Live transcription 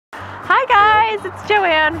Hi guys, it's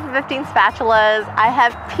Joanne from 15 Spatulas. I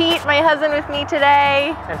have Pete, my husband, with me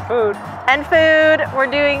today. And food. And food.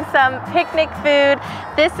 We're doing some picnic food.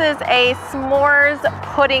 This is a s'mores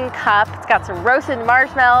pudding cup. It's got some roasted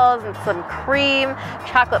marshmallows and some cream,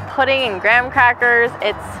 chocolate pudding and graham crackers.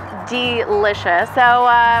 It's delicious.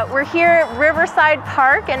 So we're here at Riverside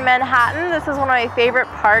Park in Manhattan. This is one of my favorite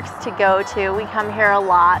parks to go to. We come here a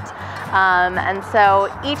lot. And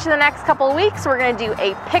so each of the next couple of weeks we're going to do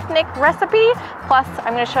a picnic recipe, plus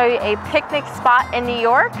I'm going to show you a picnic spot in New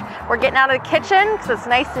York. We're getting out of the kitchen because it's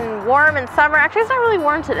nice and warm in summer. Actually, it's not really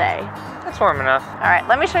warm today. It's warm enough. All right,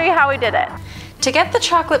 let me show you how we did it. To get the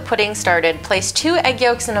chocolate pudding started, place 2 egg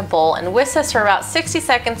yolks in a bowl and whisk this for about 60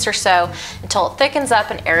 seconds or so until it thickens up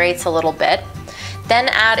and aerates a little bit. Then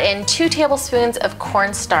add in 2 tablespoons of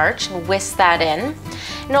cornstarch and whisk that in.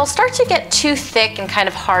 And it'll start to get too thick and kind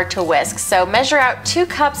of hard to whisk, so measure out 2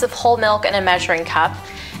 cups of whole milk in a measuring cup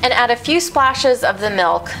and add a few splashes of the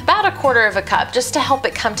milk, about 1/4 cup, just to help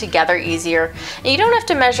it come together easier. And you don't have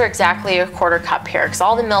to measure exactly 1/4 cup here because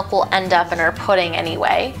all the milk will end up in our pudding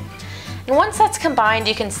anyway. And once that's combined,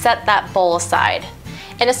 you can set that bowl aside.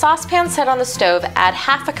 In a saucepan set on the stove, add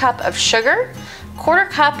 1/2 cup of sugar, 1/4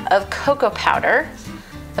 cup of cocoa powder,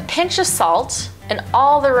 a pinch of salt, and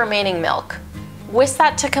all the remaining milk. Whisk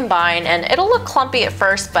that to combine, and it'll look clumpy at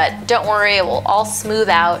first, but don't worry, it will all smooth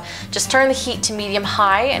out. Just turn the heat to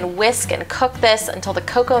medium-high and whisk and cook this until the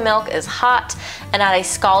cocoa milk is hot and at a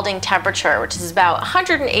scalding temperature, which is about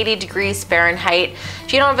 180 degrees Fahrenheit.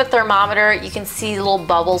 If you don't have a thermometer, you can see little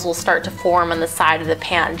bubbles will start to form on the side of the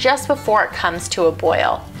pan just before it comes to a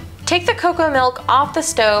boil. Take the cocoa milk off the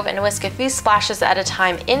stove and whisk a few splashes at a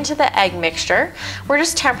time into the egg mixture. We're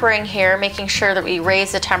just tempering here, making sure that we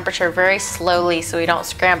raise the temperature very slowly so we don't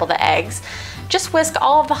scramble the eggs. Just whisk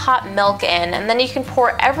all of the hot milk in, and then you can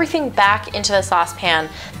pour everything back into the saucepan.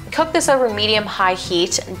 Cook this over medium-high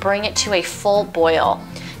heat and bring it to a full boil.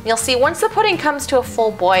 You'll see once the pudding comes to a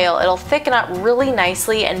full boil, it'll thicken up really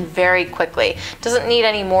nicely and very quickly. It doesn't need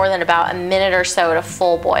any more than about a minute or so at a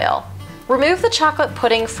full boil. Remove the chocolate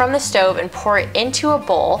pudding from the stove and pour it into a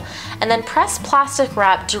bowl, and then press plastic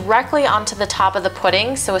wrap directly onto the top of the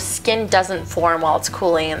pudding so a skin doesn't form while it's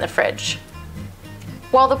cooling in the fridge.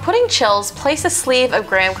 While the pudding chills, place a sleeve of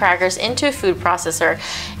graham crackers into a food processor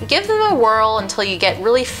and give them a whirl until you get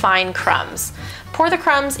really fine crumbs. Pour the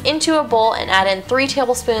crumbs into a bowl and add in 3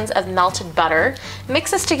 tablespoons of melted butter.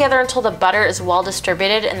 Mix this together until the butter is well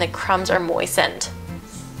distributed and the crumbs are moistened.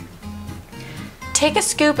 Take a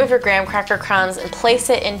scoop of your graham cracker crumbs and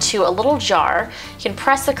place it into a little jar. You can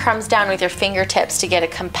press the crumbs down with your fingertips to get a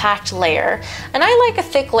compact layer. And I like a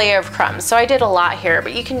thick layer of crumbs, so I did a lot here,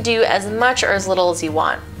 but you can do as much or as little as you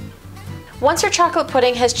want. Once your chocolate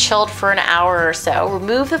pudding has chilled for an hour or so,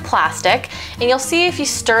 remove the plastic, and you'll see if you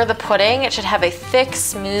stir the pudding, it should have a thick,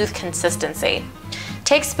 smooth consistency.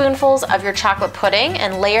 Take spoonfuls of your chocolate pudding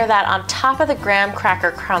and layer that on top of the graham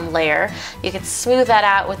cracker crumb layer. You can smooth that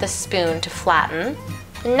out with a spoon to flatten.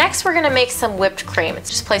 Next, we're going to make some whipped cream.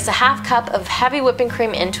 Just place a 1/2 cup of heavy whipping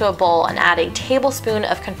cream into a bowl and add a tablespoon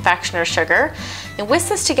of confectioner's sugar and whisk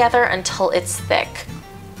this together until it's thick.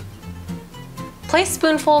 Place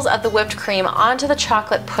spoonfuls of the whipped cream onto the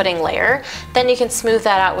chocolate pudding layer. Then you can smooth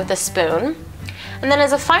that out with a spoon. And then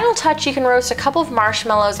as a final touch, you can roast a couple of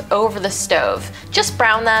marshmallows over the stove. Just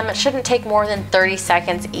brown them, it shouldn't take more than 30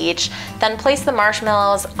 seconds each. Then place the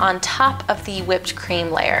marshmallows on top of the whipped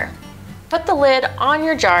cream layer. Put the lid on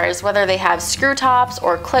your jars, whether they have screw tops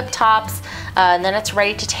or clip tops, and then it's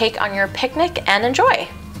ready to take on your picnic and enjoy.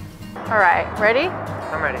 All right, ready?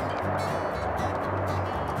 I'm ready.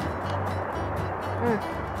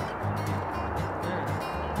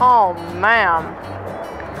 Oh man.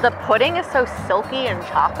 The pudding is so silky and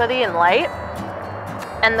chocolatey and light,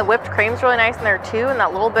 and the whipped cream's really nice in there too, and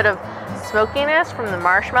that little bit of smokiness from the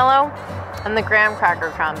marshmallow and the graham cracker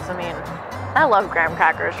crumbs. I mean, I love graham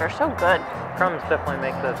crackers, they're so good. Crumbs definitely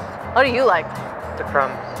make this. What do you like? The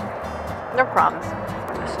crumbs. They're crumbs.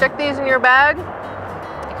 Stick these in your bag.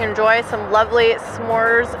 You can enjoy some lovely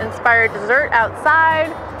s'mores inspired dessert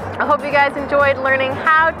outside. I hope you guys enjoyed learning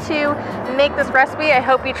how to make this recipe. I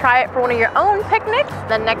hope you try it for one of your own picnics.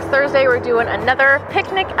 Then next Thursday we're doing another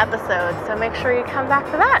picnic episode, so make sure you come back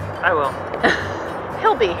for that. I will.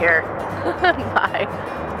 He'll be here. Bye.